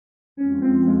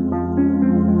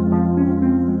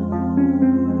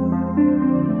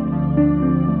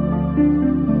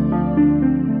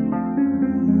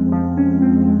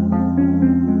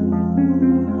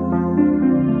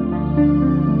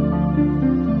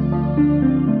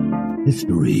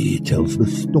History tells the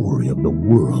story of the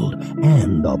world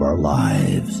and of our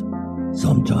lives.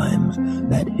 Sometimes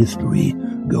that history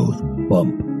goes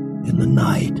bump in the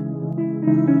night.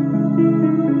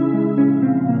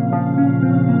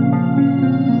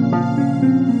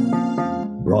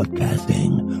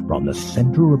 Broadcasting from the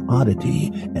center of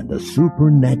oddity and the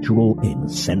supernatural in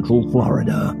Central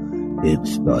Florida,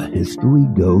 it's the History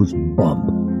Goes Bump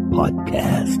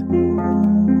podcast.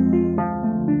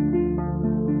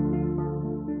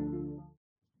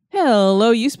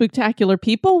 Hello, you spectacular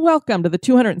people. Welcome to the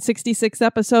 266th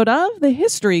episode of the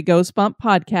History Goes Bump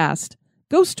podcast,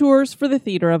 Ghost Tours for the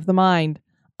Theater of the Mind.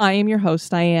 I am your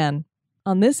host, Diane.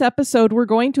 On this episode, we're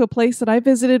going to a place that I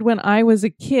visited when I was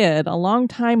a kid, a long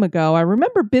time ago. I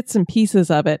remember bits and pieces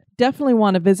of it. Definitely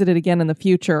want to visit it again in the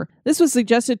future. This was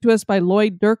suggested to us by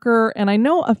Lloyd Durker, and I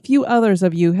know a few others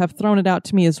of you have thrown it out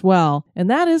to me as well, and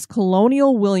that is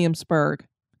Colonial Williamsburg.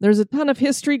 There's a ton of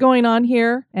history going on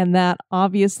here, and that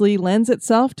obviously lends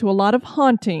itself to a lot of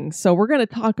hauntings. So we're going to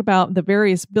talk about the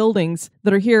various buildings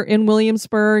that are here in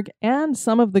Williamsburg and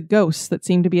some of the ghosts that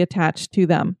seem to be attached to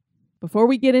them. Before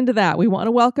we get into that, we want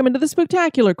to welcome into the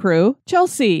spectacular crew,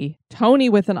 Chelsea, Tony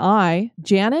with an I,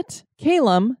 Janet,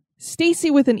 Calum, Stacy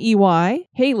with an EY,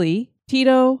 Haley,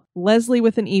 Tito, Leslie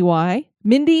with an EY,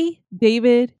 Mindy,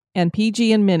 David, and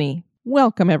PG and Minnie.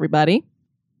 Welcome, everybody.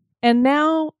 And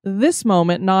now, this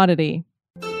moment in oddity.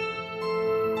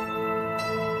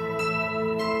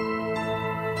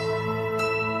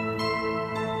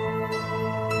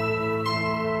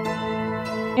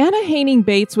 Anna Haining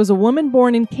Bates was a woman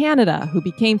born in Canada who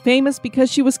became famous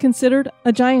because she was considered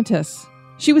a giantess.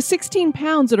 She was 16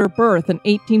 pounds at her birth in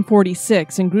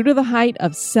 1846 and grew to the height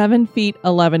of 7 feet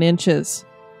 11 inches.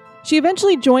 She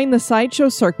eventually joined the sideshow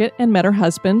circuit and met her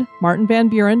husband, Martin Van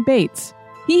Buren Bates.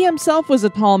 He himself was a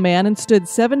tall man and stood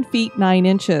 7 feet 9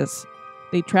 inches.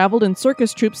 They traveled in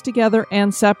circus troupes together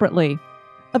and separately.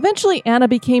 Eventually, Anna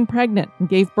became pregnant and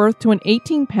gave birth to an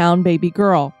 18-pound baby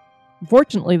girl.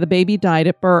 Unfortunately, the baby died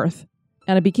at birth.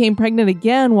 Anna became pregnant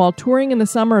again while touring in the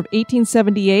summer of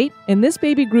 1878, and this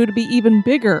baby grew to be even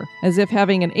bigger, as if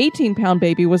having an 18-pound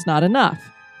baby was not enough.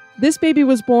 This baby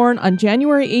was born on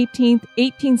January 18,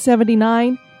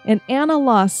 1879, and Anna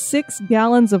lost 6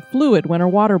 gallons of fluid when her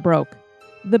water broke.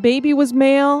 The baby was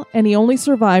male, and he only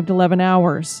survived 11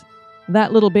 hours.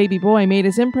 That little baby boy made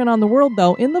his imprint on the world,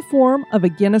 though, in the form of a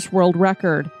Guinness World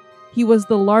Record. He was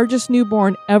the largest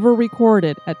newborn ever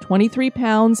recorded at 23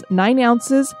 pounds, 9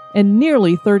 ounces, and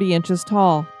nearly 30 inches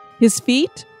tall. His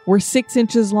feet were 6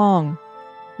 inches long.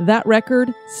 That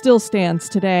record still stands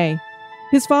today.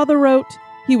 His father wrote,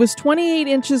 "He was 28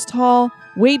 inches tall,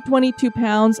 weighed 22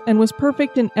 pounds, and was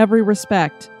perfect in every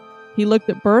respect. He looked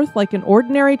at birth like an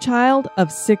ordinary child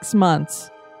of 6 months."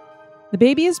 The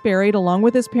baby is buried along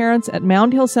with his parents at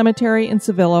Mound Hill Cemetery in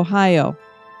Seville, Ohio.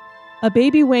 A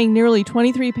baby weighing nearly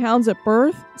 23 pounds at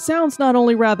birth sounds not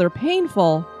only rather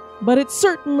painful, but it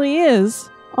certainly is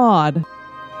odd.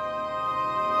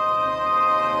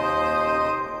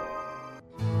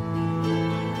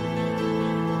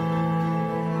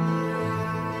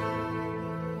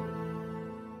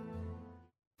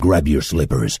 Grab your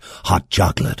slippers, hot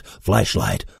chocolate,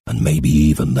 flashlight, and maybe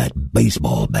even that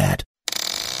baseball bat.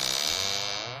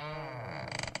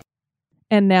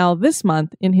 And now this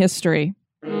month in history.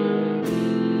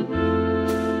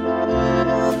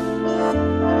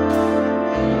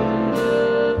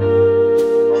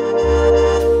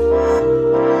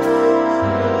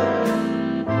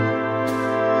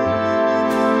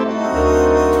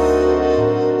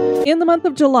 In the month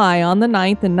of July, on the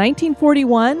 9th in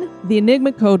 1941, the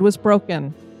Enigma code was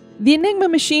broken. The Enigma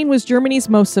machine was Germany's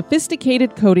most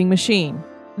sophisticated coding machine.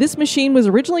 This machine was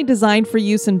originally designed for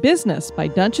use in business by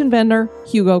Dutch inventor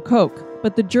Hugo Koch,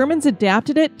 but the Germans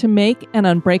adapted it to make an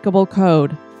unbreakable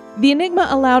code. The Enigma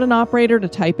allowed an operator to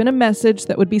type in a message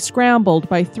that would be scrambled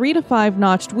by 3 to 5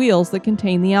 notched wheels that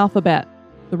contain the alphabet.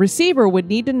 The receiver would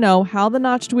need to know how the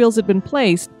notched wheels had been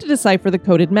placed to decipher the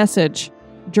coded message.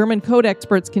 German code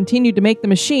experts continued to make the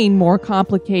machine more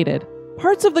complicated.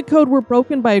 Parts of the code were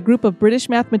broken by a group of British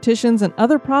mathematicians and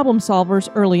other problem solvers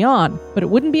early on, but it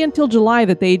wouldn't be until July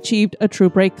that they achieved a true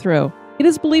breakthrough. It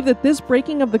is believed that this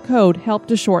breaking of the code helped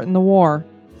to shorten the war.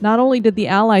 Not only did the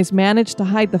Allies manage to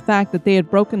hide the fact that they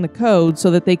had broken the code so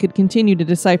that they could continue to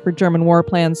decipher German war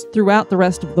plans throughout the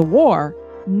rest of the war,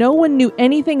 no one knew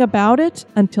anything about it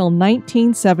until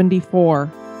 1974.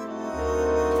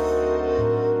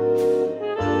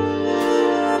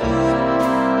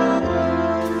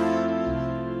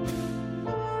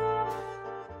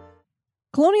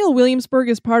 Colonial Williamsburg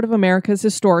is part of America's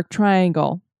historic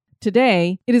triangle.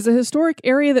 Today, it is a historic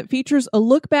area that features a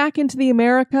look back into the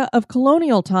America of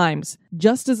colonial times,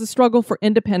 just as the struggle for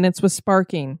independence was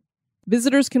sparking.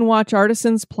 Visitors can watch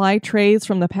artisans ply trades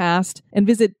from the past and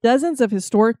visit dozens of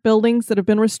historic buildings that have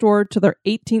been restored to their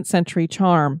 18th century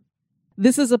charm.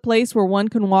 This is a place where one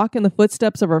can walk in the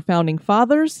footsteps of our founding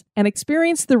fathers and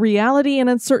experience the reality and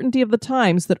uncertainty of the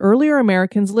times that earlier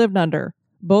Americans lived under,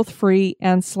 both free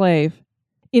and slave.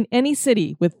 In any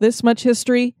city with this much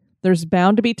history, there's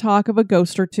bound to be talk of a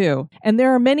ghost or two, and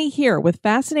there are many here with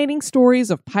fascinating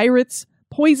stories of pirates,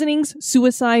 poisonings,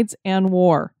 suicides, and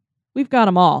war. We've got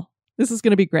them all. This is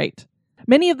going to be great.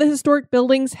 Many of the historic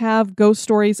buildings have ghost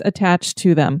stories attached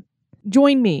to them.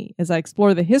 Join me as I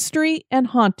explore the history and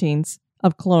hauntings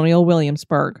of Colonial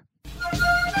Williamsburg.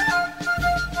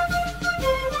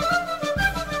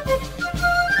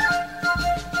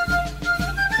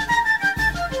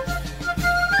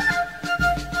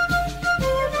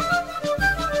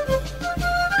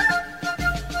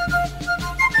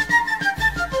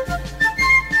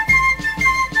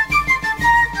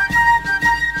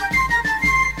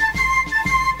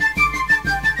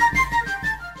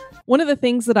 One of the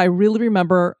things that I really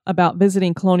remember about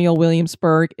visiting Colonial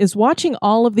Williamsburg is watching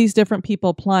all of these different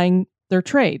people plying their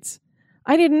trades.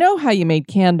 I didn't know how you made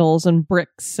candles and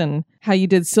bricks and how you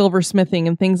did silversmithing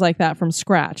and things like that from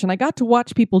scratch. And I got to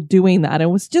watch people doing that. It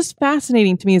was just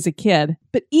fascinating to me as a kid.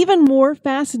 But even more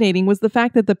fascinating was the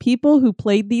fact that the people who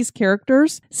played these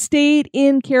characters stayed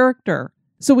in character.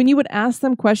 So when you would ask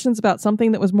them questions about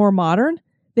something that was more modern,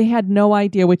 they had no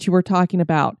idea what you were talking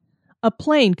about. A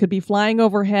plane could be flying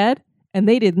overhead, and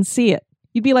they didn't see it.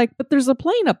 You'd be like, but there's a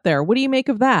plane up there. What do you make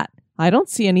of that? I don't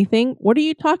see anything. What are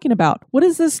you talking about? What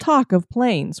is this talk of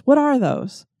planes? What are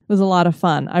those? It was a lot of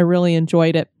fun. I really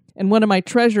enjoyed it. And one of my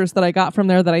treasures that I got from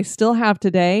there that I still have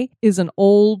today is an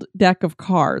old deck of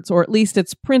cards, or at least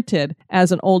it's printed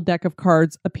as an old deck of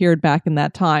cards appeared back in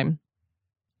that time.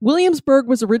 Williamsburg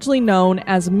was originally known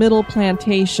as Middle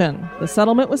Plantation. The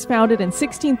settlement was founded in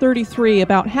 1633,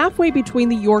 about halfway between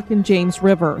the York and James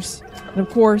Rivers. And of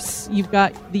course, you've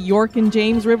got the York and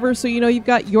James River, so you've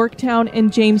got Yorktown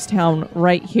and Jamestown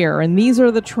right here. And these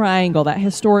are the triangle, that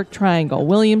historic triangle,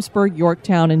 Williamsburg,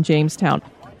 Yorktown, and Jamestown.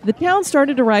 The town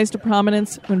started to rise to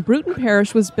prominence when Bruton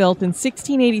Parish was built in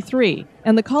 1683,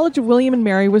 and the College of William and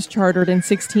Mary was chartered in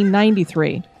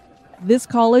 1693. This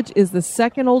college is the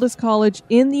second oldest college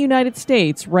in the United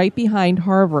States, right behind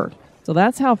Harvard. So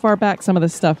that's how far back some of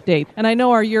this stuff dates. And I know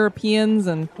our Europeans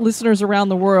and listeners around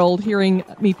the world hearing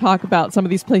me talk about some of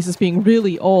these places being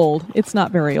really old. It's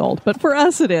not very old, but for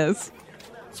us it is.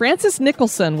 Francis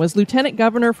Nicholson was lieutenant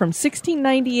governor from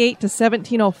 1698 to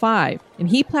 1705, and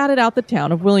he platted out the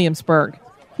town of Williamsburg.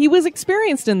 He was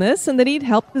experienced in this and that he'd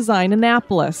helped design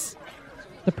Annapolis.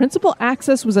 The principal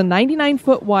access was a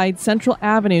 99-foot wide central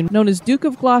avenue known as Duke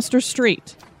of Gloucester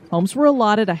Street. Homes were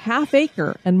allotted a half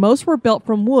acre, and most were built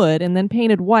from wood and then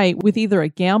painted white with either a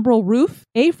gambrel roof,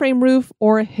 A-frame roof,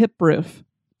 or a hip roof.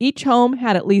 Each home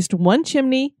had at least one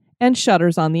chimney and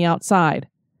shutters on the outside.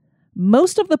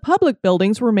 Most of the public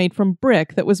buildings were made from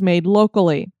brick that was made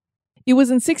locally. It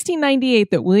was in 1698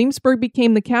 that Williamsburg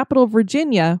became the capital of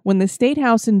Virginia when the State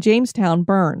House in Jamestown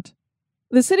burned.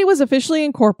 The city was officially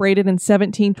incorporated in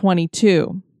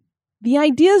 1722. The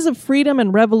ideas of freedom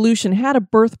and revolution had a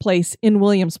birthplace in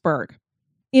Williamsburg.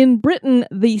 In Britain,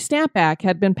 the Stamp Act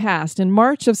had been passed in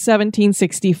March of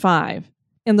 1765.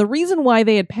 And the reason why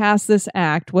they had passed this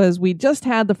act was we just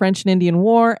had the French and Indian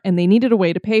War and they needed a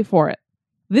way to pay for it.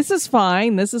 This is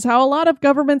fine. This is how a lot of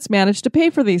governments manage to pay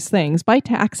for these things, by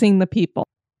taxing the people.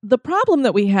 The problem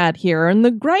that we had here, and the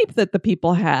gripe that the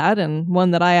people had, and one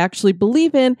that I actually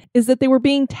believe in, is that they were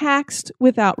being taxed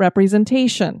without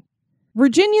representation.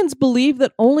 Virginians believed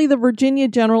that only the Virginia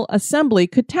General Assembly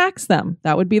could tax them.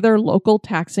 That would be their local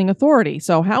taxing authority.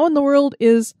 So how in the world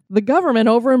is the government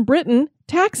over in Britain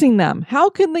taxing them?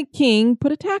 How can the king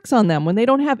put a tax on them when they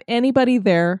don't have anybody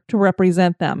there to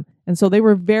represent them? And so they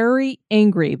were very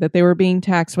angry that they were being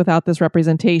taxed without this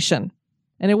representation.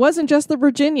 And it wasn't just the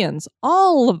Virginians.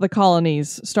 All of the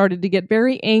colonies started to get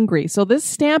very angry. So this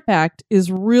Stamp Act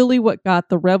is really what got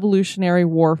the Revolutionary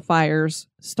War fires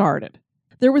started.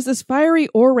 There was this fiery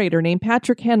orator named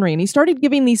Patrick Henry, and he started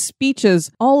giving these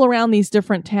speeches all around these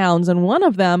different towns, and one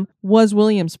of them was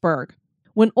Williamsburg.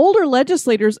 When older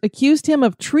legislators accused him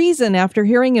of treason after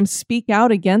hearing him speak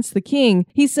out against the king,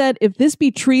 he said, "If this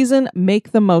be treason,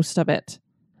 make the most of it."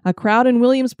 A crowd in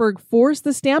Williamsburg forced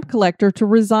the stamp collector to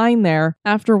resign there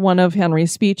after one of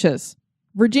Henry's speeches.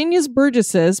 Virginia's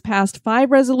burgesses passed 5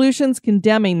 resolutions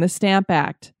condemning the Stamp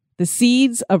Act. The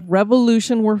seeds of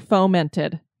revolution were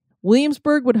fomented.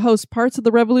 Williamsburg would host parts of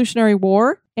the Revolutionary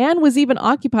War and was even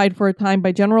occupied for a time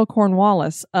by General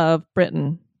Cornwallis of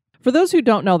Britain. For those who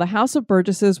don't know, the House of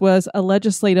Burgesses was a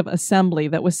legislative assembly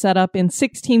that was set up in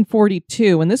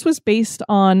 1642, and this was based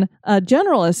on a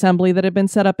General Assembly that had been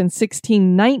set up in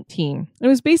 1619. It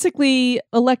was basically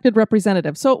elected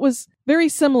representatives, so it was very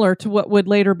similar to what would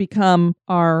later become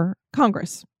our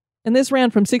Congress. And this ran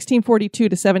from 1642 to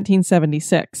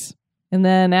 1776. And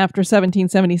then after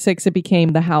 1776, it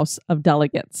became the House of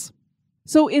Delegates.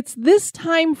 So it's this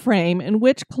time frame in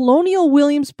which colonial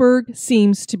Williamsburg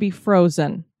seems to be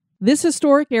frozen. This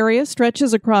historic area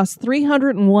stretches across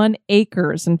 301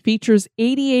 acres and features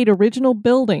 88 original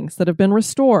buildings that have been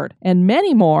restored and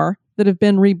many more that have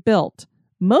been rebuilt,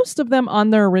 most of them on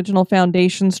their original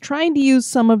foundations, trying to use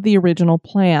some of the original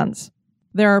plans.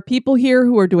 There are people here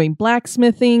who are doing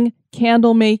blacksmithing,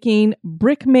 candle making,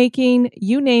 brick making,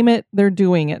 you name it, they're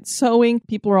doing it. Sewing,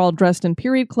 people are all dressed in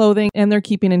period clothing, and they're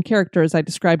keeping in character, as I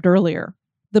described earlier.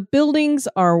 The buildings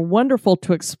are wonderful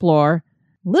to explore.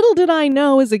 Little did I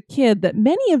know as a kid that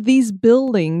many of these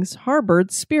buildings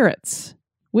harbored spirits.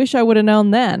 Wish I would have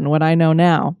known then what I know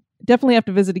now. Definitely have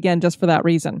to visit again just for that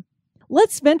reason.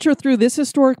 Let's venture through this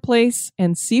historic place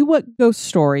and see what ghost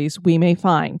stories we may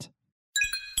find.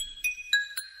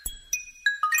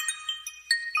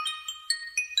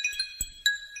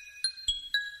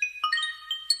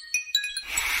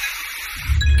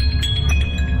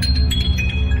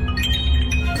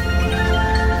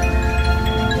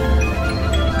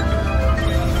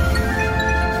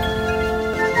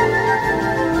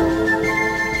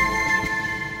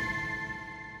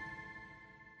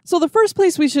 So the first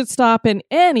place we should stop in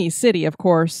any city, of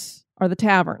course, are the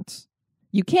taverns.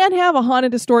 You can't have a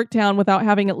haunted historic town without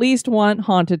having at least one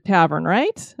haunted tavern,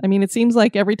 right? I mean, it seems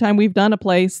like every time we've done a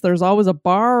place, there's always a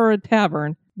bar or a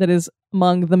tavern that is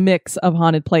among the mix of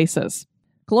haunted places.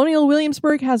 Colonial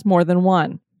Williamsburg has more than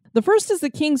one. The first is the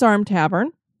King's Arm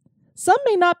Tavern. Some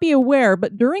may not be aware,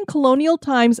 but during colonial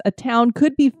times, a town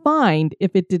could be fined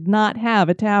if it did not have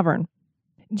a tavern.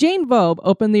 Jane Vobe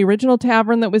opened the original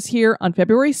tavern that was here on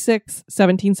February 6,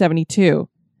 1772.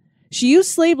 She used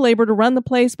slave labor to run the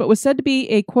place, but was said to be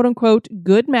a quote-unquote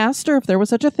good master, if there was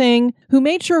such a thing, who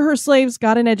made sure her slaves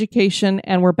got an education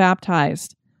and were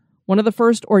baptized. One of the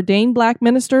first ordained black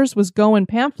ministers was Gowan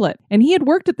Pamphlet, and he had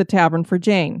worked at the tavern for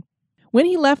Jane. When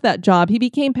he left that job, he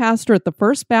became pastor at the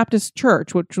First Baptist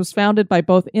Church, which was founded by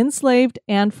both enslaved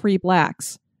and free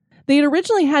blacks. They had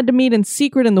originally had to meet in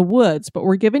secret in the woods, but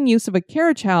were given use of a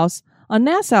carriage house on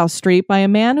Nassau Street by a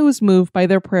man who was moved by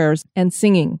their prayers and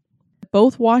singing.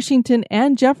 Both Washington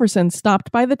and Jefferson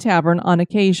stopped by the tavern on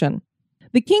occasion.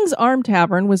 The King's Arm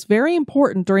Tavern was very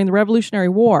important during the Revolutionary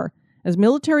War, as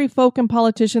military folk and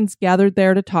politicians gathered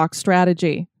there to talk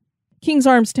strategy. King's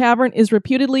Arms Tavern is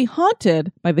reputedly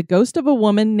haunted by the ghost of a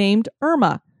woman named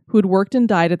Irma, who had worked and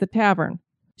died at the tavern.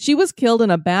 She was killed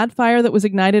in a bad fire that was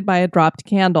ignited by a dropped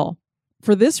candle.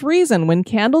 For this reason, when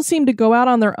candles seem to go out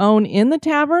on their own in the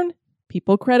tavern,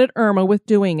 people credit Irma with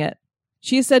doing it.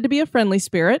 She is said to be a friendly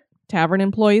spirit. Tavern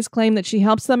employees claim that she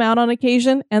helps them out on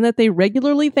occasion and that they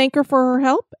regularly thank her for her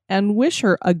help and wish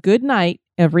her a good night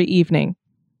every evening.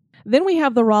 Then we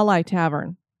have the Raleigh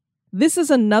Tavern. This is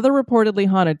another reportedly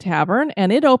haunted tavern,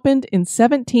 and it opened in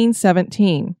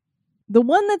 1717. The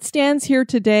one that stands here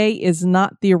today is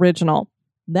not the original.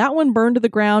 That one burned to the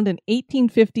ground in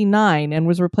 1859 and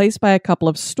was replaced by a couple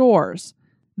of stores.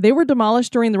 They were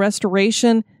demolished during the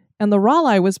Restoration, and the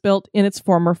Raleigh was built in its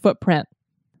former footprint.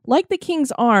 Like the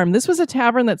King's Arm, this was a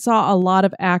tavern that saw a lot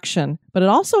of action, but it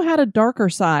also had a darker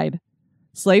side.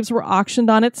 Slaves were auctioned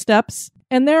on its steps,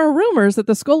 and there are rumors that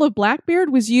the skull of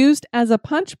Blackbeard was used as a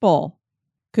punch bowl.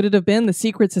 Could it have been the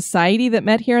secret society that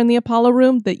met here in the Apollo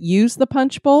Room that used the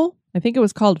punch bowl? I think it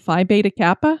was called Phi Beta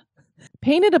Kappa.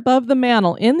 Painted above the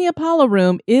mantel in the Apollo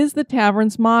Room is the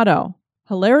tavern's motto,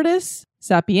 Hilaritas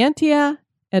Sapientia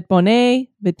et Bone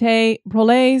Vitae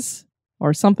Proles,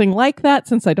 or something like that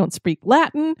since I don't speak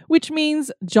Latin, which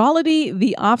means jollity,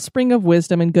 the offspring of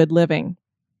wisdom and good living.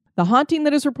 The haunting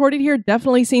that is reported here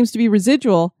definitely seems to be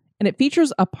residual, and it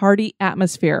features a party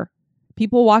atmosphere.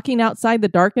 People walking outside the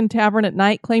darkened tavern at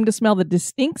night claim to smell the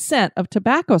distinct scent of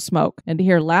tobacco smoke and to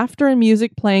hear laughter and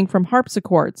music playing from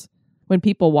harpsichords. When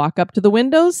people walk up to the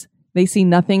windows, they see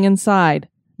nothing inside.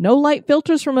 No light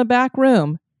filters from a back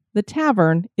room. The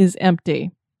tavern is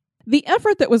empty. The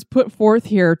effort that was put forth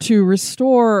here to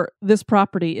restore this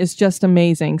property is just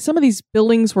amazing. Some of these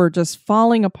buildings were just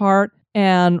falling apart,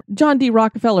 and John D.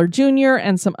 Rockefeller Jr.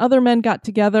 and some other men got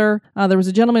together. There was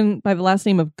a gentleman by the last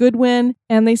name of Goodwin,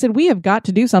 and they said, we have got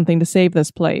to do something to save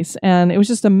this place. And it was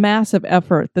just a massive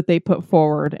effort that they put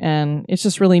forward, and it's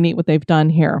just really neat what they've done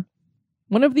here.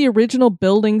 One of the original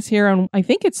buildings here, and I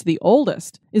think it's the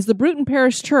oldest, is the Bruton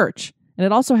Parish Church, and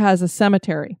it also has a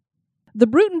cemetery. The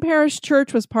Bruton Parish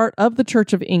Church was part of the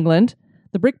Church of England.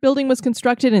 The brick building was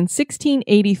constructed in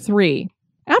 1683.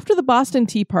 After the Boston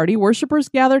Tea Party, worshippers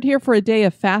gathered here for a day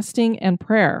of fasting and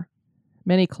prayer.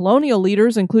 Many colonial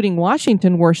leaders, including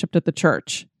Washington, worshipped at the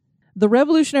church. The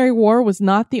Revolutionary War was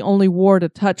not the only war to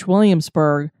touch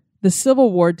Williamsburg. The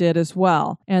Civil War did as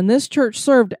well, and this church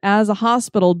served as a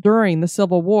hospital during the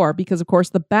Civil War because, of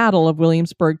course, the Battle of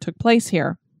Williamsburg took place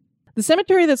here. The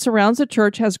cemetery that surrounds the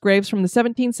church has graves from the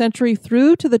 17th century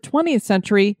through to the 20th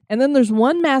century, and then there's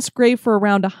one mass grave for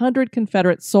around 100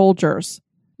 Confederate soldiers.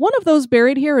 One of those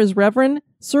buried here is Reverend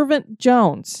Servant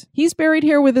Jones. He's buried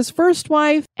here with his first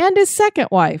wife and his second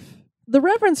wife. The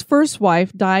Reverend's first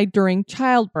wife died during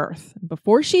childbirth.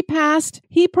 Before she passed,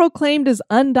 he proclaimed his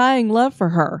undying love for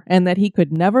her and that he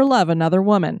could never love another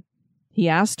woman. He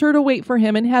asked her to wait for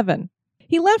him in heaven.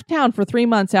 He left town for 3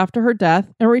 months after her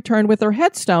death and returned with her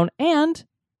headstone and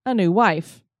a new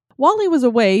wife. While he was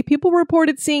away, people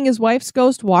reported seeing his wife's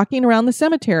ghost walking around the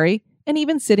cemetery and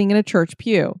even sitting in a church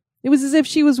pew. It was as if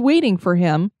she was waiting for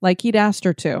him, like he'd asked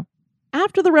her to.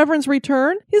 After the Reverend's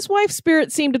return, his wife's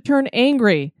spirit seemed to turn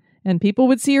angry, and people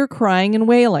would see her crying and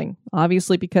wailing,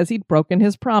 obviously because he'd broken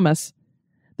his promise.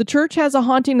 The church has a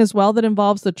haunting as well that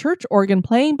involves the church organ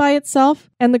playing by itself,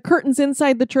 and the curtains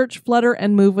inside the church flutter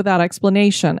and move without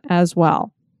explanation as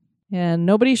well. And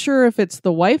nobody's sure if it's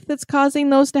the wife that's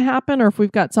causing those to happen or if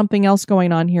we've got something else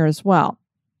going on here as well.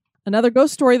 Another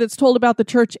ghost story that's told about the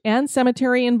church and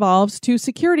cemetery involves 2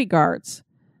 security guards.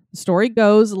 The story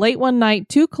goes, late one night,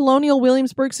 2 Colonial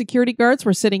Williamsburg security guards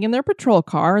were sitting in their patrol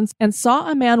car and saw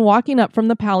a man walking up from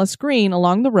the Palace Green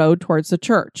along the road towards the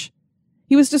church.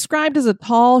 He was described as a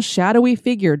tall, shadowy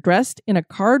figure dressed in a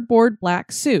cardboard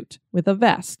black suit with a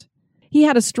vest. He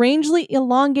had a strangely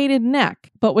elongated neck,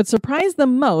 but what surprised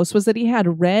them most was that he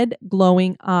had red,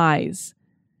 glowing eyes.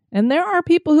 And there are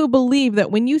people who believe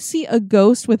that when you see a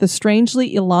ghost with a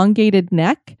strangely elongated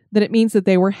neck, that it means that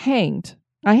they were hanged.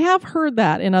 I have heard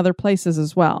that in other places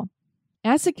as well.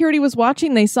 As security was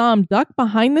watching, they saw him duck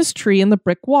behind this tree in the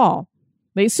brick wall.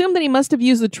 They assumed that he must have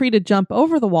used the tree to jump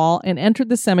over the wall and entered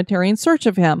the cemetery in search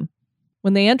of him.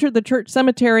 When they entered the church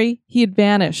cemetery, he had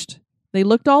vanished. They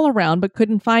looked all around but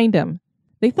couldn't find him.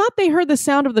 They thought they heard the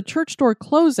sound of the church door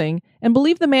closing and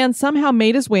believed the man somehow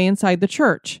made his way inside the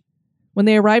church. When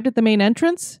they arrived at the main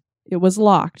entrance, it was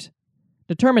locked.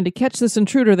 Determined to catch this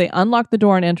intruder, they unlocked the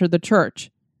door and entered the church.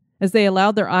 As they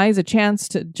allowed their eyes a chance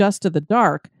to adjust to the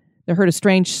dark, they heard a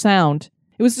strange sound.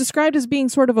 It was described as being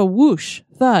sort of a whoosh,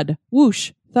 thud,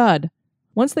 whoosh, thud.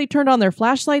 Once they turned on their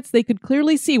flashlights, they could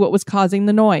clearly see what was causing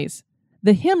the noise.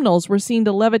 The hymnals were seen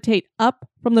to levitate up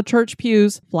from the church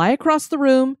pews, fly across the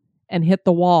room, and hit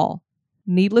the wall.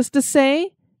 Needless to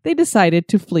say, they decided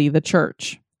to flee the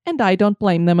church. And I don't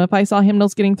blame them if I saw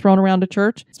hymnals getting thrown around a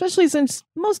church, especially since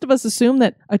most of us assume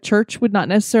that a church would not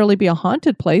necessarily be a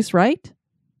haunted place, right?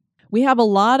 We have a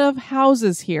lot of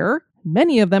houses here.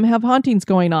 Many of them have hauntings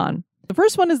going on. The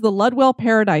first one is the Ludwell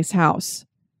Paradise House.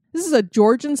 This is a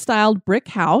Georgian-styled brick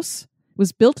house. It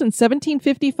was built in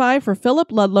 1755 for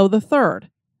Philip Ludlow III.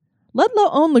 Ludlow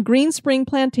owned the Green Spring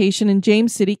Plantation in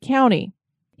James City County.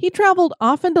 He traveled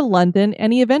often to London,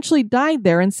 and he eventually died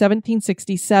there in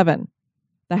 1767.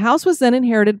 The house was then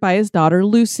inherited by his daughter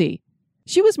Lucy.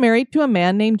 She was married to a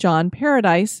man named John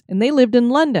Paradise, and they lived in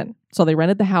London, so they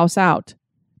rented the house out.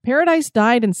 Paradise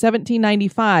died in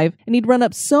 1795, and he'd run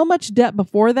up so much debt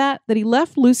before that he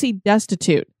left Lucy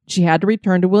destitute. She had to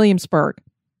return to Williamsburg.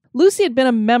 Lucy had been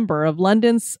a member of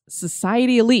London's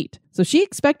society elite, so she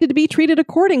expected to be treated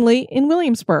accordingly in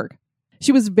Williamsburg.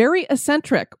 She was very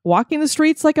eccentric, walking the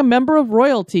streets like a member of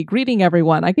royalty, greeting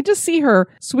everyone. I could just see her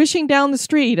swishing down the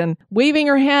street and waving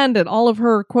her hand at all of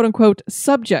her quote-unquote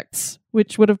subjects,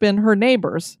 which would have been her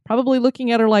neighbors, probably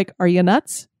looking at her like, "Are you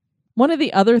nuts?" One of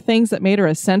the other things that made her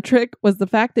eccentric was the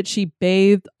fact that she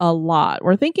bathed a lot.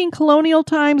 We're thinking colonial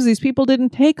times, these people didn't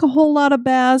take a whole lot of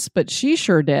baths, but she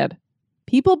sure did.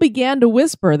 People began to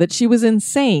whisper that she was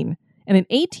insane, and in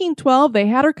 1812 they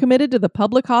had her committed to the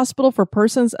public hospital for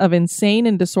persons of insane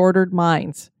and disordered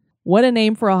minds. What a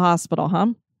name for a hospital,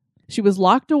 huh? She was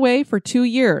locked away for 2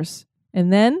 years,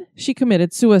 and then she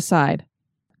committed suicide.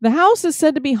 The house is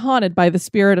said to be haunted by the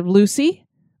spirit of Lucy.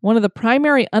 One of the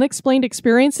primary unexplained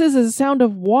experiences is the sound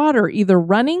of water either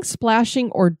running,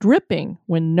 splashing, or dripping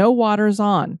when no water's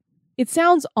on. It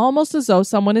sounds almost as though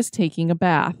someone is taking a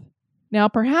bath. Now,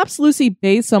 perhaps Lucy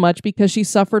bathed so much because she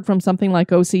suffered from something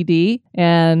like OCD,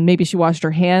 and maybe she washed her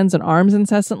hands and arms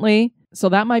incessantly. So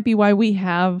that might be why we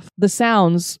have the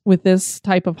sounds with this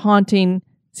type of haunting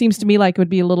Seems to me like it would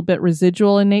be a little bit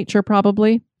residual in nature,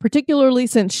 probably, particularly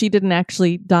since she didn't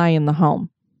actually die in the home.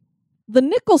 The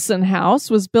Nicholson house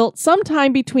was built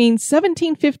sometime between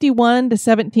 1751 to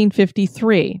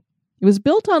 1753. It was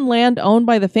built on land owned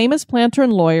by the famous planter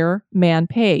and lawyer, Man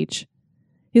Page.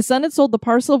 His son had sold the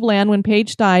parcel of land when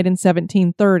Page died in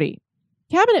 1730.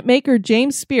 Cabinet maker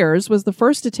James Spears was the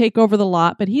first to take over the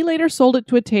lot, but he later sold it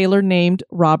to a tailor named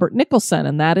Robert Nicholson,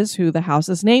 and that is who the house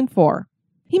is named for.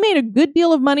 He made a good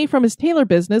deal of money from his tailor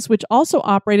business, which also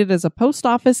operated as a post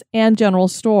office and general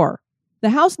store.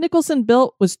 The house Nicholson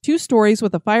built was 2 stories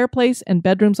with a fireplace and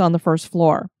bedrooms on the first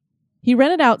floor. He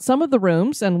rented out some of the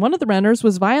rooms, and one of the renters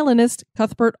was violinist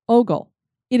Cuthbert Ogle.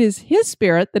 It is his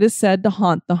spirit that is said to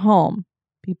haunt the home.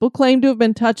 People claim to have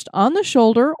been touched on the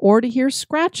shoulder or to hear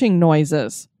scratching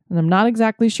noises. And I'm not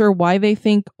exactly sure why they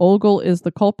think Ogle is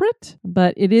the culprit,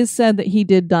 but it is said that he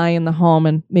did die in the home,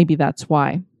 and maybe that's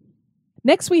why.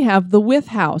 Next, we have the Wythe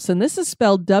House, and this is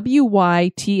spelled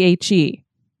W-Y-T-H-E.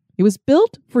 It was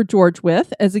built for George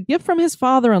Wythe as a gift from his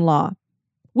father-in-law.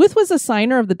 Wythe was a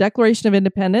signer of the Declaration of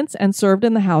Independence and served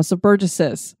in the House of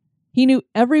Burgesses. He knew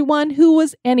everyone who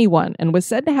was anyone and was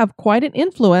said to have quite an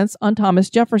influence on Thomas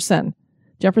Jefferson.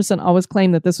 Jefferson always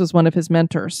claimed that this was one of his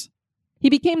mentors. He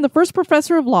became the first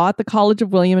professor of law at the College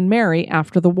of William and Mary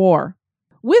after the war.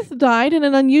 Wythe died in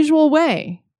an unusual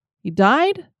way. He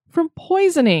died from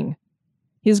poisoning.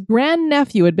 His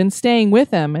grandnephew had been staying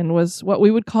with him and was what we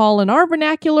would call in our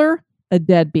vernacular a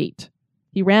deadbeat.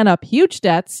 He ran up huge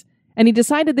debts, and he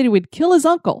decided that he would kill his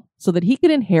uncle so that he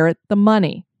could inherit the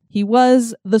money. He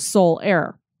was the sole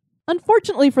heir.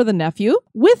 Unfortunately for the nephew,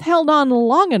 Wythe held on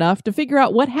long enough to figure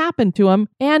out what happened to him,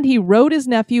 and he wrote his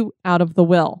nephew out of the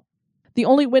will. The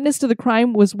only witness to the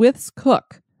crime was Wythe's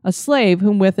cook, a slave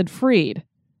whom Wythe had freed.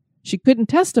 She couldn't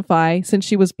testify since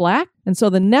she was black, and so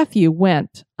the nephew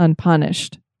went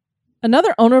unpunished.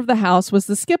 Another owner of the house was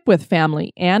the Skipwith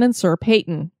family, Anne and Sir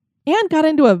Peyton. Anne got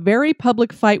into a very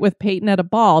public fight with Peyton at a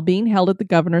ball being held at the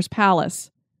governor's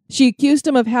palace. She accused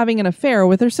him of having an affair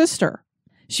with her sister.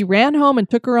 She ran home and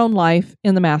took her own life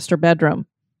in the master bedroom.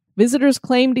 Visitors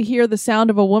claimed to hear the sound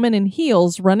of a woman in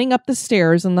heels running up the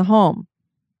stairs in the home.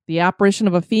 The apparition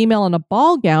of a female in a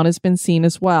ball gown has been seen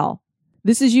as well.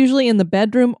 This is usually in the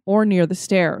bedroom or near the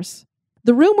stairs.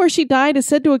 The room where she died is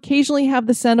said to occasionally have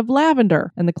the scent of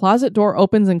lavender, and the closet door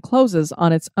opens and closes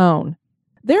on its own.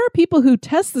 There are people who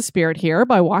test the spirit here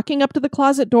by walking up to the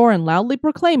closet door and loudly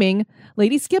proclaiming,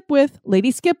 Lady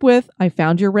Skipwith, I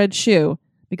found your red shoe,"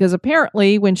 because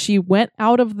apparently when she went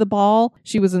out of the ball,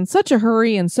 she was in such a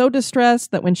hurry and so distressed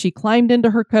that when she climbed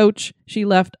into her coach, she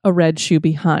left a red shoe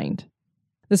behind.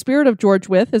 The spirit of George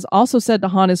Wythe is also said to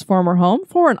haunt his former home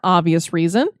for an obvious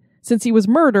reason, since he was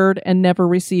murdered and never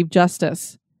received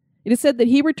justice. It is said that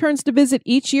he returns to visit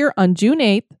each year on June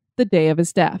 8th, the day of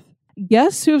his death.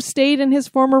 Guests who have stayed in his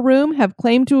former room have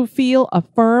claimed to feel a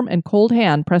firm and cold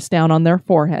hand pressed down on their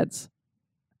foreheads.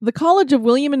 The College of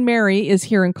William and Mary is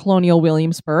here in colonial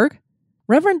Williamsburg.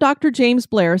 Reverend Dr. James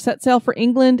Blair set sail for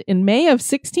England in May of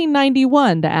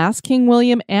 1691 to ask King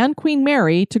William and Queen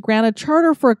Mary to grant a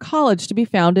charter for a college to be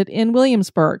founded in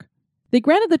Williamsburg. They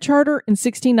granted the charter in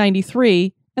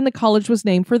 1693, and the college was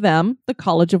named for them, the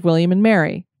College of William and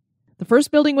Mary. The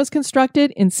first building was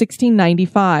constructed in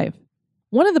 1695.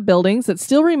 One of the buildings that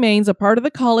still remains a part of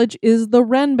the college is the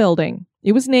Wren Building.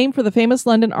 It was named for the famous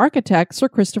London architect Sir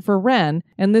Christopher Wren,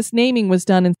 and this naming was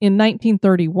done in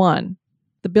 1931.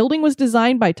 The building was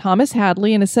designed by Thomas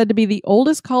Hadley and is said to be the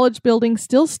oldest college building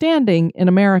still standing in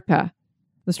America.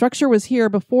 The structure was here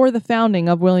before the founding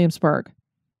of Williamsburg.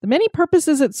 The many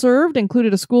purposes it served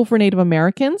included a school for Native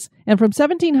Americans, and from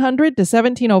 1700 to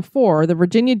 1704, the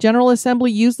Virginia General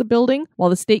Assembly used the building while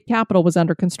the state capitol was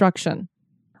under construction.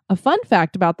 A fun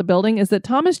fact about the building is that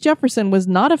Thomas Jefferson was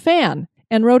not a fan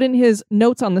and wrote in his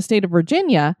Notes on the State of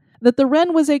Virginia that the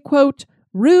Wren was a, quote,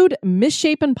 rude,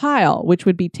 misshapen pile which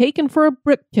would be taken for a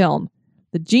brick kiln.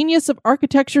 The genius of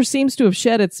architecture seems to have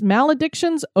shed its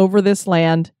maledictions over this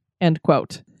land, end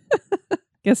quote.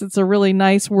 Guess it's a really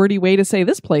nice, wordy way to say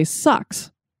this place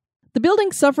sucks. The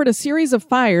building suffered a series of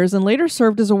fires and later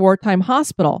served as a wartime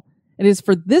hospital. It is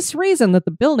for this reason that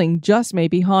the building just may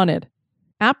be haunted.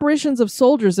 Apparitions of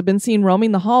soldiers have been seen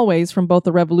roaming the hallways from both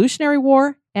the Revolutionary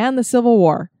War and the Civil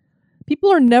War.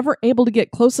 People are never able to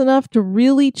get close enough to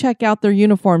really check out their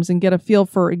uniforms and get a feel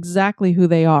for exactly who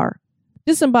they are.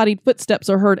 Disembodied footsteps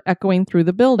are heard echoing through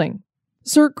the building.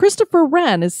 Sir Christopher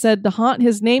Wren is said to haunt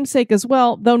his namesake as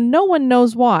well, though no one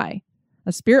knows why.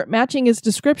 A spirit matching his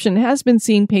description has been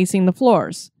seen pacing the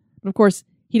floors. But of course,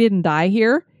 he didn't die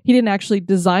here. He didn't actually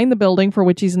design the building for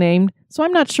which he's named, so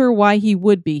I'm not sure why he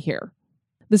would be here.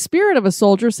 The spirit of a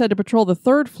soldier is said to patrol the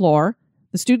 3rd floor.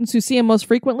 The students who see him most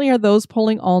frequently are those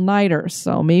pulling all-nighters,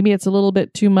 so maybe it's a little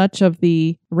bit too much of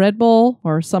the Red Bull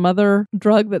or some other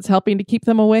drug that's helping to keep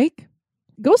them awake.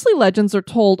 Ghostly legends are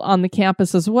told on the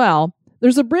campus as well.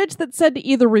 There's a bridge that's said to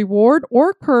either reward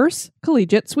or curse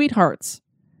collegiate sweethearts.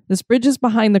 This bridge is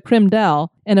behind the Crimdell,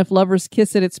 and if lovers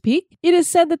kiss at its peak, it is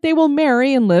said that they will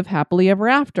marry and live happily ever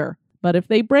after. But if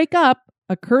they break up,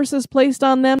 a curse is placed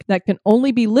on them that can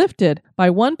only be lifted by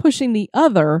one pushing the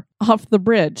other off the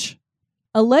bridge.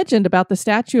 A legend about the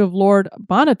statue of Lord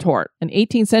Bonaparte, an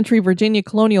 18th century Virginia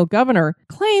colonial governor,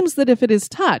 claims that if it is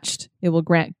touched, it will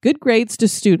grant good grades to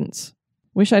students.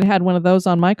 Wish I'd had one of those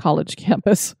on my college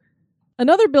campus.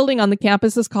 Another building on the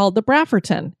campus is called the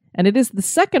Brafferton, and it is the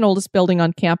 2nd oldest building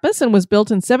on campus and was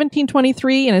built in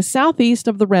 1723 and is southeast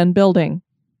of the Wren Building.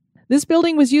 This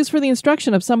building was used for the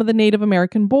instruction of some of the Native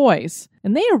American boys,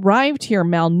 and they arrived here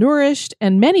malnourished,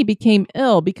 and many became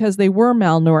ill because they were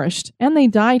malnourished, and they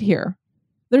died here.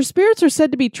 Their spirits are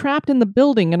said to be trapped in the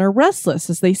building and are restless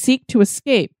as they seek to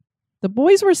escape. The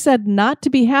boys were said not to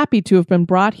be happy to have been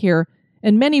brought here,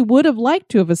 and many would have liked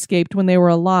to have escaped when they were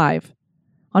alive.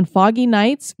 On foggy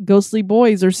nights, ghostly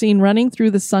boys are seen running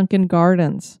through the sunken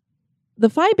gardens. The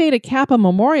Phi Beta Kappa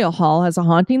Memorial Hall has a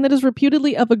haunting that is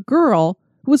reputedly of a girl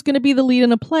who was going to be the lead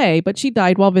in a play, but she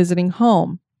died while visiting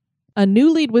home. A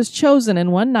new lead was chosen,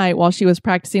 and one night while she was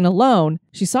practicing alone,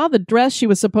 she saw the dress she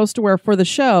was supposed to wear for the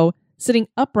show sitting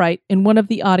upright in one of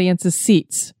the audience's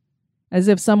seats, as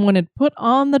if someone had put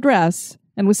on the dress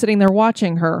and was sitting there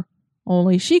watching her,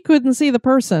 only she couldn't see the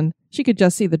person, she could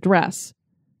just see the dress.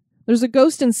 There's a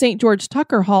ghost in St. George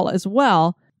Tucker Hall as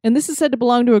well, and this is said to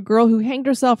belong to a girl who hanged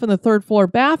herself in the 3rd floor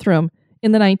bathroom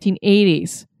in the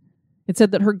 1980s. It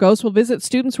said that her ghost will visit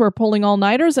students who are pulling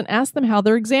all-nighters and ask them how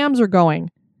their exams are going.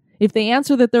 If they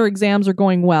answer that their exams are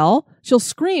going well, she'll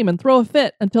scream and throw a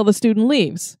fit until the student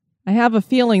leaves. I have a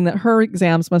feeling that her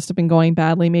exams must have been going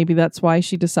badly. Maybe that's why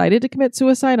she decided to commit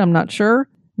suicide. I'm not sure.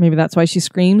 Maybe that's why she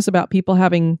screams about people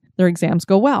having their exams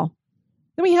go well.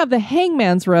 Then we have the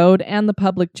Hangman's Road and the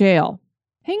public jail.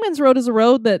 Hangman's Road is a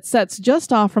road that sets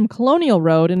just off from Colonial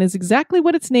Road and is exactly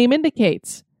what its name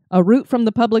indicates, a route from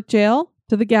the public jail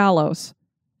to the gallows.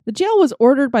 The jail was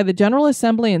ordered by the General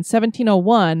Assembly in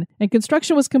 1701, and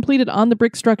construction was completed on the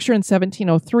brick structure in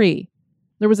 1703.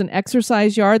 There was an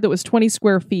exercise yard that was 20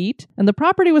 square feet, and the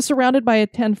property was surrounded by a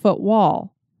 10-foot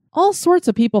wall. All sorts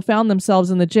of people found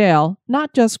themselves in the jail,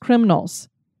 not just criminals.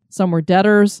 Some were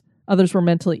debtors, others were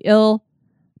mentally ill.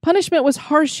 Punishment was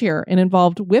harsh here and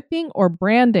involved whipping or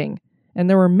branding, and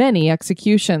there were many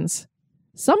executions.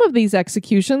 Some of these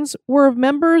executions were of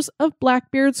members of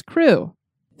Blackbeard's crew.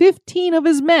 15 of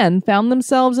his men found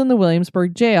themselves in the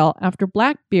Williamsburg jail after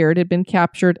Blackbeard had been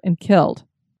captured and killed.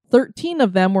 13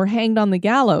 of them were hanged on the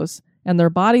gallows, and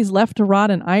their bodies left to rot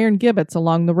in iron gibbets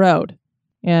along the road.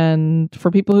 And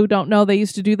for people who don't know, they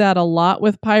used to do that a lot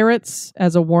with pirates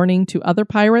as a warning to other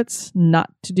pirates not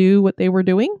to do what they were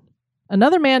doing.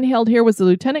 Another man held here was the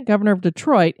Lieutenant Governor of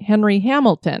Detroit, Henry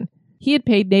Hamilton. He had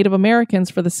paid Native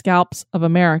Americans for the scalps of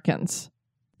Americans.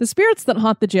 The spirits that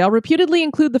haunt the jail reputedly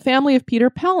include the family of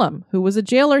Peter Pelham, who was a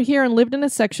jailer here and lived in a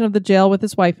section of the jail with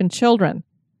his wife and children.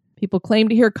 People claim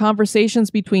to hear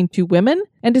conversations between two women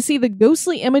and to see the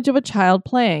ghostly image of a child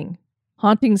playing.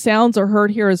 Haunting sounds are heard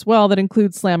here as well that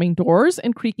include slamming doors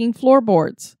and creaking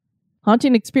floorboards.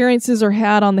 Haunting experiences are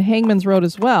had on the Hangman's Road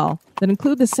as well that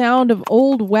include the sound of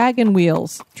old wagon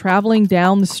wheels traveling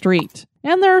down the street.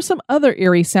 And there are some other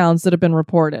eerie sounds that have been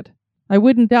reported. I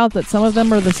wouldn't doubt that some of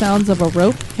them are the sounds of a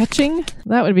rope catching.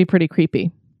 That would be pretty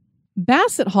creepy.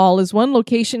 Bassett Hall is one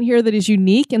location here that is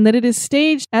unique in that it is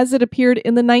staged as it appeared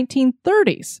in the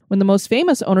 1930s, when the most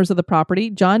famous owners of the property,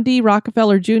 John D.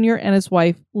 Rockefeller Jr. and his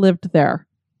wife, lived there.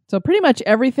 So pretty much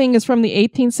everything is from the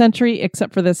 18th century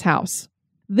except for this house.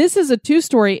 This is a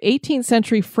 2-story 18th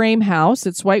century frame house.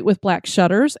 It's white with black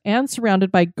shutters and surrounded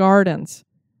by gardens.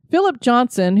 Philip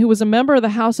Johnson, who was a member of the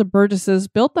House of Burgesses,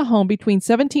 built the home between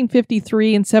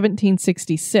 1753 and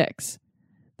 1766.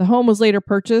 The home was later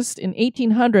purchased in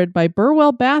 1800 by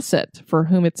Burwell Bassett, for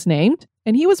whom it's named,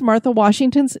 and he was Martha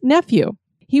Washington's nephew.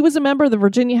 He was a member of the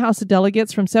Virginia House of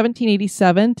Delegates from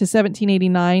 1787 to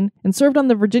 1789 and served on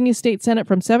the Virginia State Senate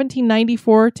from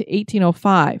 1794 to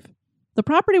 1805. The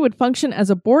property would function as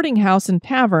a boarding house and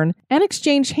tavern and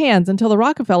exchange hands until the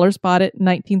Rockefellers bought it in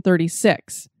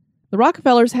 1936. The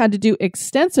Rockefellers had to do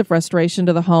extensive restoration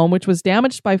to the home, which was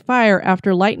damaged by fire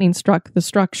after lightning struck the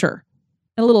structure.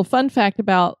 A little fun fact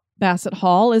about Bassett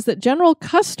Hall is that General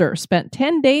Custer spent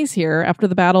 10 days here after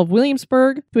the Battle of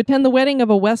Williamsburg to attend the wedding of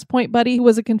a West Point buddy who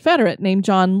was a Confederate named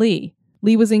John Lee.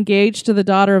 Lee was engaged to the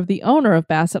daughter of the owner of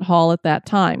Bassett Hall at that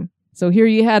time. So here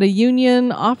you had a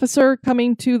Union officer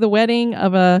coming to the wedding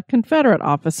of a Confederate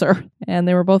officer, and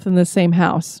they were both in the same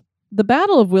house. The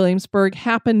Battle of Williamsburg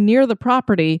happened near the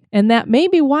property, and that may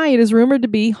be why it is rumored to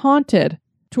be haunted.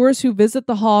 Tourists who visit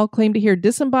the hall claim to hear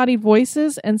disembodied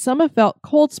voices, and some have felt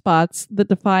cold spots that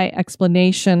defy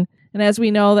explanation. And as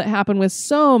we know, that happened with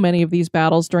so many of these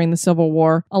battles during the Civil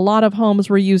War. A lot of homes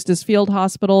were used as field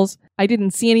hospitals. I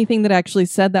didn't see anything that actually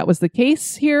said that was the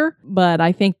case here, but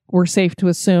I think we're safe to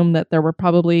assume that there were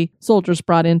probably soldiers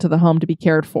brought into the home to be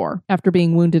cared for after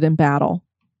being wounded in battle.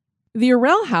 The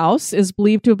Urrell House is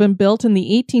believed to have been built in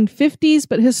the 1850s,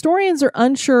 but historians are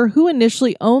unsure who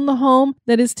initially owned the home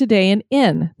that is today an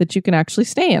inn that you can actually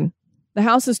stay in. The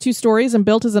house is 2 stories and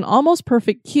built as an almost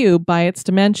perfect cube by its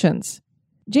dimensions.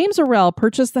 James Urrell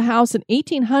purchased the house in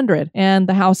 1800, and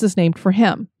the house is named for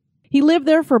him. He lived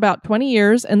there for about 20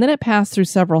 years, and then it passed through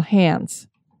several hands.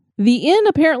 The inn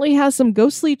apparently has some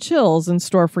ghostly chills in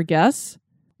store for guests.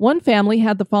 One family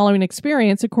had the following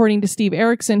experience, according to Steve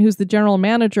Erickson, who's the general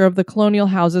manager of the Colonial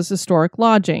Houses Historic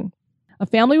Lodging. A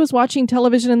family was watching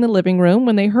television in the living room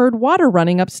when they heard water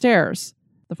running upstairs.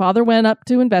 The father went up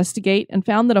to investigate and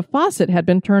found that a faucet had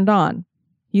been turned on.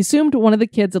 He assumed one of the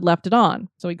kids had left it on,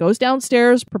 so he goes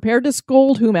downstairs, prepared to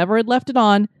scold whomever had left it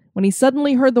on, when he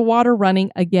suddenly heard the water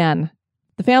running again.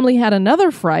 The family had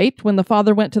another fright when the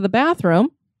father went to the bathroom.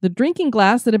 The drinking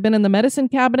glass that had been in the medicine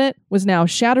cabinet was now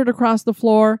shattered across the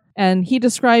floor, and he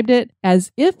described it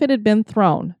as if it had been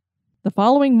thrown. The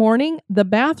following morning, the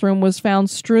bathroom was found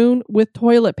strewn with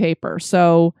toilet paper,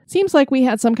 so it seems like we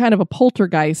had some kind of a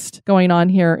poltergeist going on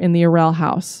here in the Urrell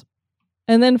house.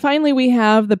 And then finally we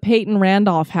have the Peyton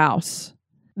Randolph House.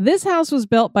 This house was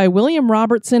built by William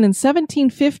Robertson in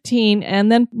 1715 and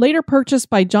then later purchased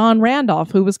by John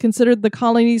Randolph, who was considered the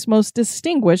colony's most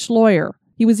distinguished lawyer.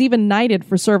 He was even knighted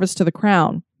for service to the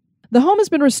crown. The home has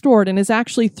been restored and is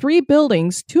actually 3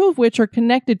 buildings, 2 of which are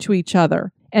connected to each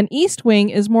other. An east wing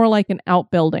is more like an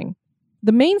outbuilding.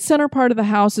 The main center part of the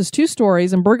house is 2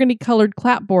 stories and burgundy-colored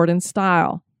clapboard in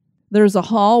style. There's a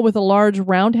hall with a large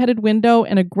round-headed window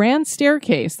and a grand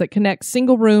staircase that connects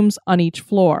single rooms on each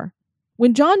floor.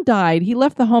 When John died, he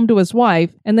left the home to his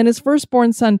wife and then his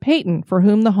firstborn son Peyton, for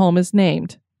whom the home is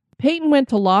named. Peyton went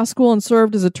to law school and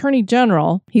served as Attorney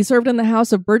General. He served in the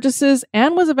House of Burgesses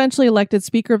and was eventually elected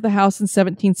Speaker of the House in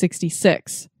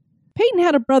 1766. Peyton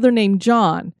had a brother named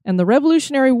John, and the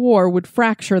Revolutionary War would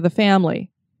fracture the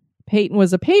family. Peyton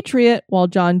was a patriot, while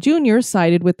John Jr.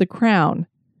 sided with the Crown.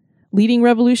 Leading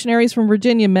revolutionaries from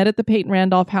Virginia met at the Peyton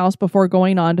Randolph House before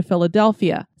going on to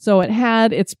Philadelphia, so it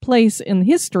had its place in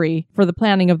history for the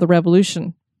planning of the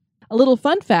Revolution. A little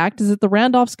fun fact is that the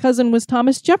Randolph's cousin was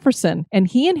Thomas Jefferson, and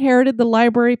he inherited the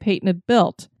library Peyton had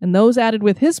built, and those added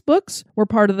with his books were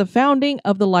part of the founding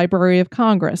of the Library of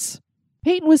Congress.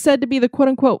 Peyton was said to be the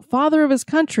quote-unquote father of his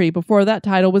country before that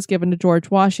title was given to George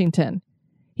Washington.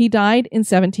 He died in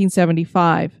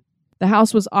 1775. The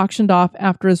house was auctioned off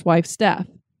after his wife's death.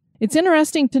 It's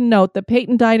interesting to note that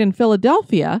Peyton died in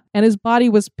Philadelphia, and his body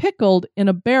was pickled in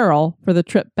a barrel for the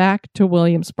trip back to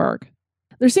Williamsburg.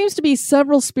 There seems to be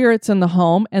several spirits in the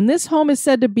home, and this home is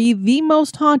said to be the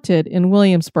most haunted in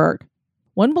Williamsburg.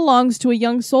 One belongs to a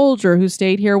young soldier who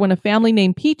stayed here when a family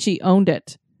named Peachy owned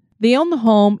it. They owned the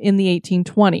home in the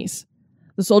 1820s.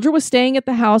 The soldier was staying at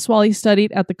the house while he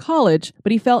studied at the college,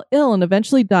 but he fell ill and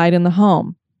eventually died in the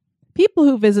home. People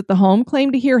who visit the home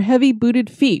claim to hear heavy-booted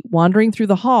feet wandering through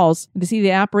the halls and to see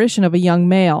the apparition of a young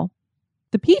male.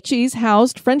 The Peachys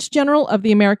housed French General of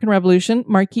the American Revolution,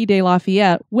 Marquis de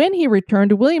Lafayette, when he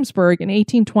returned to Williamsburg in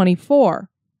 1824.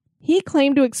 He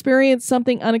claimed to experience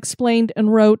something unexplained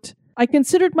and wrote, "I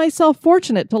considered myself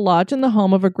fortunate to lodge in the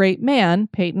home of a great man,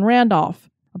 Peyton Randolph.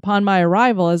 Upon my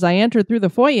arrival, as I entered through the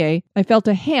foyer, I felt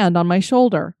a hand on my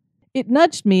shoulder. It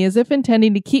nudged me as if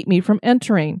intending to keep me from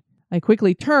entering. I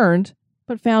quickly turned,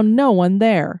 but found no one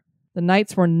there. The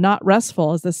nights were not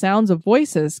restful, as the sounds of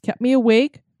voices kept me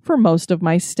awake for most of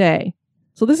my stay."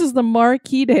 So this is the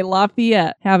Marquis de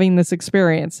Lafayette having this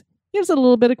experience. Gives it a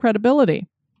little bit of credibility.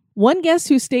 One guest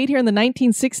who stayed here in the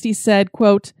 1960s said,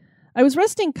 quote, "I was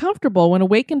resting comfortable when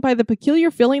awakened by the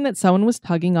peculiar feeling that someone was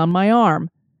tugging on my arm.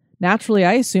 Naturally,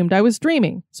 I assumed I was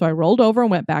dreaming, so I rolled over and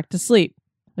went back to sleep.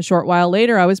 A short while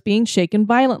later, I was being shaken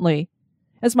violently.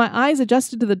 As my eyes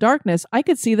adjusted to the darkness, I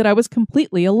could see that I was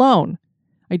completely alone.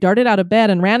 I darted out of bed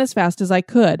and ran as fast as I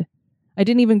could. I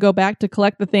didn't even go back to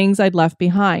collect the things I'd left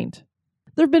behind."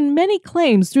 There have been many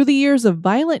claims through the years of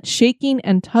violent shaking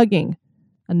and tugging.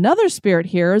 Another spirit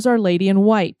here is Our Lady in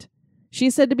White. She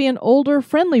is said to be an older,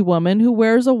 friendly woman who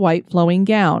wears a white flowing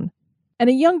gown. And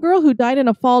a young girl who died in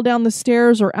a fall down the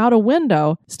stairs or out a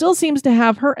window still seems to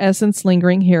have her essence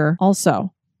lingering here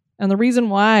also. And the reason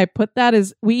why I put that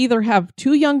is we either have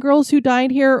two young girls who died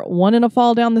here, one in a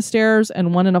fall down the stairs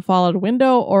and one in a fall out a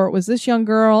window, or it was this young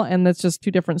girl and that's just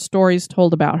two different stories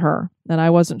told about her. And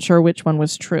I wasn't sure which one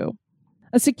was true.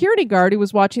 A security guard who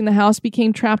was watching the house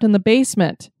became trapped in the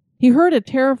basement. He heard a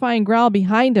terrifying growl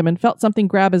behind him and felt something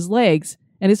grab his legs,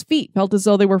 and his feet felt as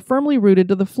though they were firmly rooted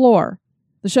to the floor.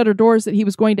 The shutter doors that he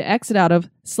was going to exit out of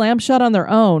slammed shut on their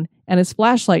own, and his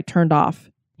flashlight turned off.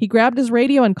 He grabbed his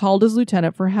radio and called his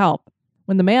lieutenant for help.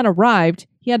 When the man arrived,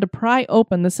 he had to pry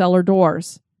open the cellar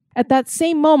doors. At that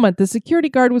same moment, the security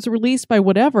guard was released by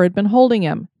whatever had been holding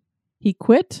him. He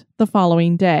quit the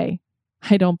following day.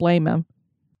 I don't blame him.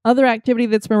 Other activity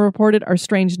that's been reported are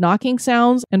strange knocking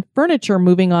sounds and furniture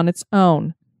moving on its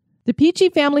own. The Peachy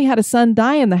family had a son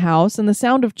die in the house, and the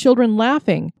sound of children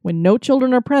laughing when no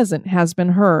children are present has been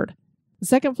heard. The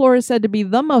second floor is said to be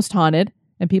the most haunted,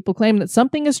 and people claim that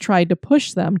something has tried to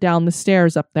push them down the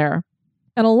stairs up there.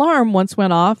 An alarm once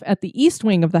went off at the east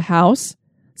wing of the house.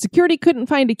 Security couldn't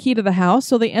find a key to the house,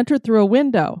 so they entered through a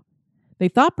window. They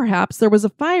thought perhaps there was a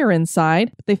fire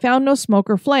inside, but they found no smoke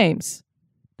or flames.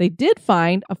 They did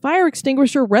find a fire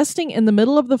extinguisher resting in the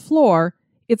middle of the floor,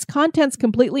 its contents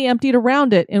completely emptied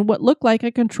around it in what looked like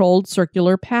a controlled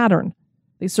circular pattern.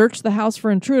 They searched the house for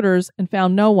intruders and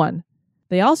found no one.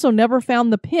 They also never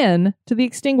found the pin to the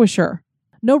extinguisher.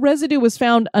 No residue was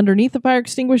found underneath the fire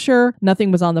extinguisher, nothing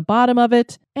was on the bottom of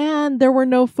it, and there were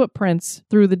no footprints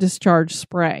through the discharge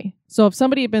spray. So if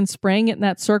somebody had been spraying it in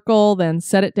that circle, then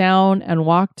set it down and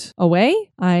walked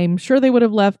away, I'm sure they would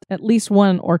have left at least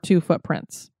one or two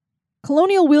footprints.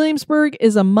 Colonial Williamsburg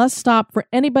is a must-stop for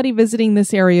anybody visiting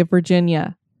this area of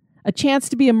Virginia. A chance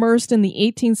to be immersed in the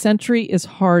 18th century is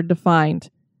hard to find.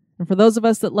 And for those of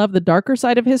us that love the darker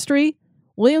side of history,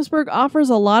 Williamsburg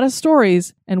offers a lot of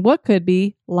stories and what could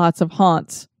be lots of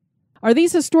haunts. Are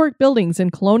these historic buildings in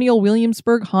Colonial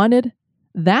Williamsburg haunted?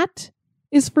 That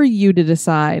is for you to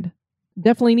decide.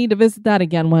 Definitely need to visit that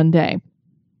again one day.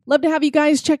 Love to have you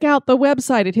guys check out the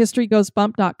website at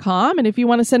historygoesbump.com, and if you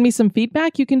want to send me some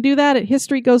feedback, you can do that at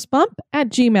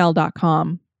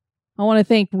historygoesbump@gmail.com. I want to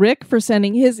thank Rick for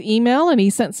sending his email, and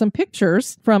he sent some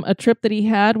pictures from a trip that he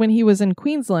had when he was in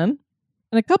Queensland.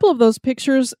 And a couple of those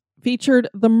pictures featured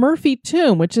the Murphy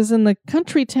Tomb, which is in the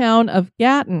country town of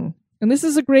Gatton. And this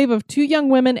is a grave of two young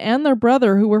women and their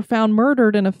brother who were found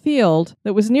murdered in a field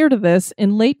that was near to this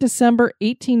in late December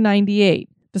 1898.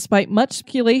 Despite much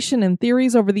speculation and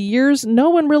theories over the years, no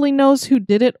one really knows who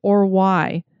did it or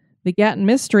why. The Gatton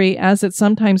mystery, as it's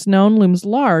sometimes known, looms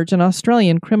large in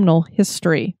Australian criminal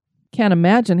history. Can't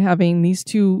imagine having these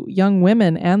two young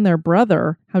women and their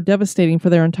brother. How devastating for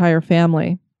their entire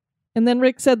family. And then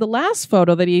Rick said the last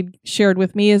photo that he shared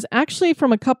with me is actually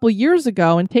from a couple years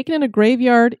ago and taken in a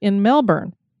graveyard in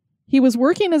Melbourne. He was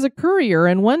working as a courier,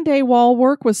 and one day while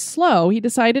work was slow, he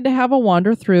decided to have a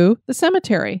wander through the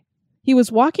cemetery. He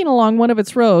was walking along one of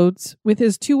its roads with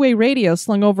his two-way radio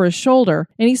slung over his shoulder,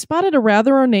 and he spotted a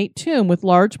rather ornate tomb with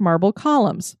large marble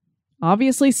columns.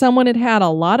 Obviously, someone had had a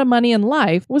lot of money in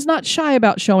life, was not shy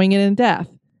about showing it in death.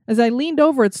 As I leaned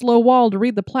over its low wall to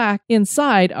read the plaque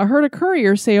inside, I heard a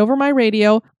courier say over my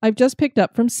radio, "I've just picked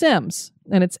up from Sims,"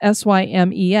 and it's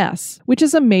Symes, which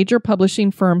is a major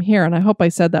publishing firm here, and I hope I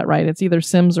said that right. It's either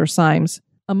Sims or Symes.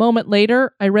 A moment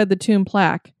later, I read the tomb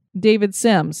plaque. David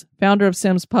Sims, founder of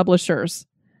Sims Publishers.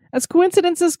 As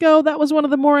coincidences go, that was one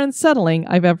of the more unsettling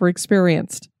I've ever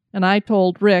experienced. And I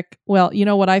told Rick, well, you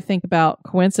know what I think about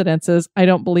coincidences? I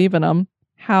don't believe in them.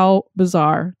 How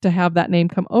bizarre to have that name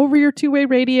come over your two-way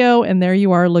radio, and there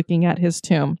you are looking at his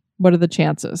tomb. What are the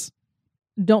chances?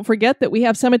 Don't forget that we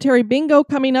have Cemetery Bingo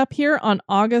coming up here on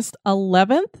August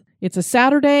 11th. It's a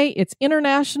Saturday. It's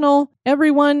international.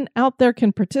 Everyone out there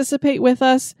can participate with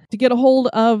us. To get a hold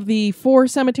of the 4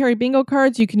 Cemetery Bingo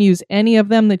cards, you can use any of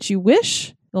them that you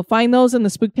wish. You'll find those in the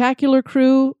Spooktacular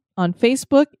Crew on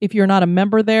Facebook. If you're not a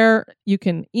member there, you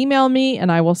can email me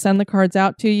and I will send the cards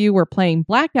out to you. We're playing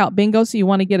Blackout Bingo, so you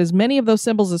want to get as many of those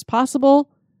symbols as possible.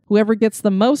 Whoever gets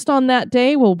the most on that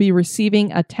day will be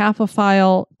receiving a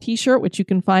Taffafile t-shirt, which you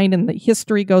can find in the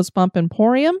History Goes Bump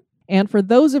Emporium. And for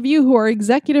those of you who are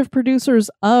executive producers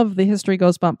of the History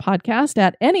Goes Bump podcast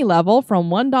at any level, from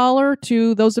 $1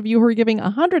 to those of you who are giving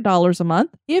 $100 a month,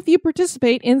 if you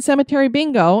participate in Cemetery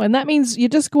Bingo, and that means you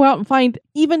just go out and find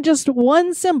even just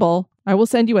one symbol, I will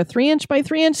send you a 3" by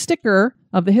 3" sticker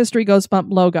of the History Goes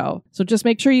Bump logo. So just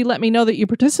make sure you let me know that you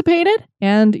participated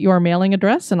and your mailing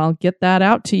address, and I'll get that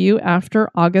out to you after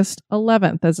August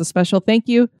 11th as a special thank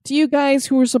you to you guys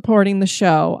who are supporting the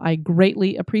show. I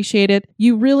greatly appreciate it.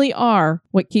 You really are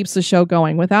what keeps the show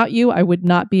going. Without you, I would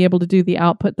not be able to do the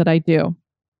output that I do.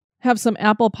 Have some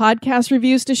Apple Podcast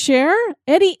reviews to share.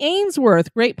 Eddie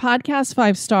Ainsworth, great podcast,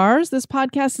 5 stars. This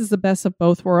podcast is the best of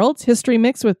both worlds. History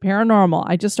mixed with paranormal.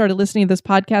 I just started listening to this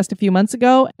podcast a few months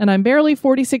ago, and I'm barely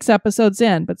 46 episodes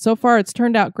in, but so far it's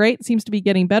turned out great. It seems to be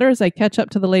getting better as I catch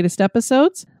up to the latest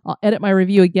episodes. I'll edit my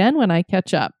review again when I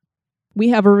catch up. We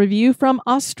have a review from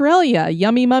Australia.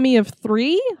 Yummy Mummy of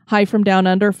 3. Hi from Down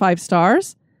Under, 5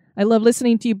 stars. I love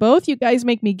listening to you both. You guys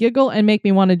make me giggle and make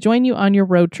me want to join you on your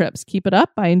road trips. Keep it up.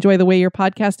 I enjoy the way your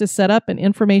podcast is set up and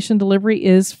information delivery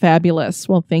is fabulous.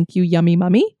 Well, thank you, Yummy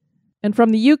Mummy. And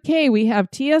from the UK, we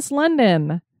have T.S.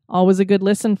 London. Always a good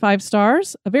listen, 5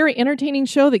 stars. A very entertaining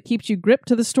show that keeps you gripped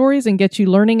to the stories and gets you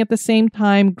learning at the same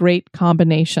time. Great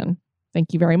combination.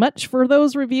 Thank you very much for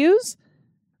those reviews.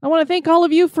 I want to thank all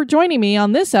of you for joining me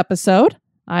on this episode.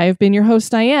 I've been your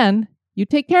host, Diane. You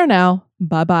take care now.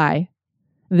 Bye-bye.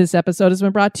 This episode has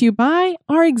been brought to you by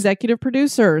our executive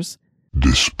producers.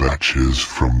 Dispatches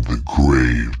from the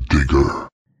Grave Digger.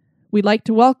 We'd like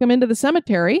to welcome into the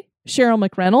cemetery Cheryl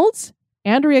McReynolds,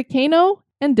 Andrea Kano,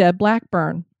 and Deb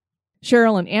Blackburn.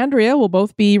 Cheryl and Andrea will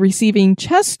both be receiving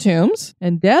chest tombs,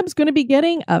 and Deb's going to be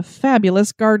getting a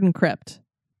fabulous garden crypt.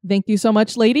 Thank you so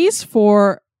much, ladies,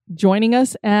 for joining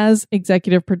us as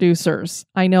executive producers.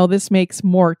 I know this makes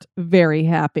Mort very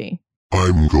happy.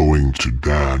 I'm going to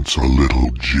dance a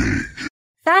little jig.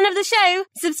 Fan of the show?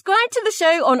 Subscribe to the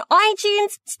show on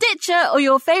iTunes, Stitcher, or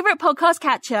your favorite podcast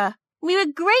catcher. We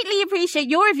would greatly appreciate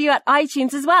your review at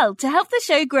iTunes as well to help the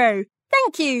show grow.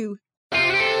 Thank you.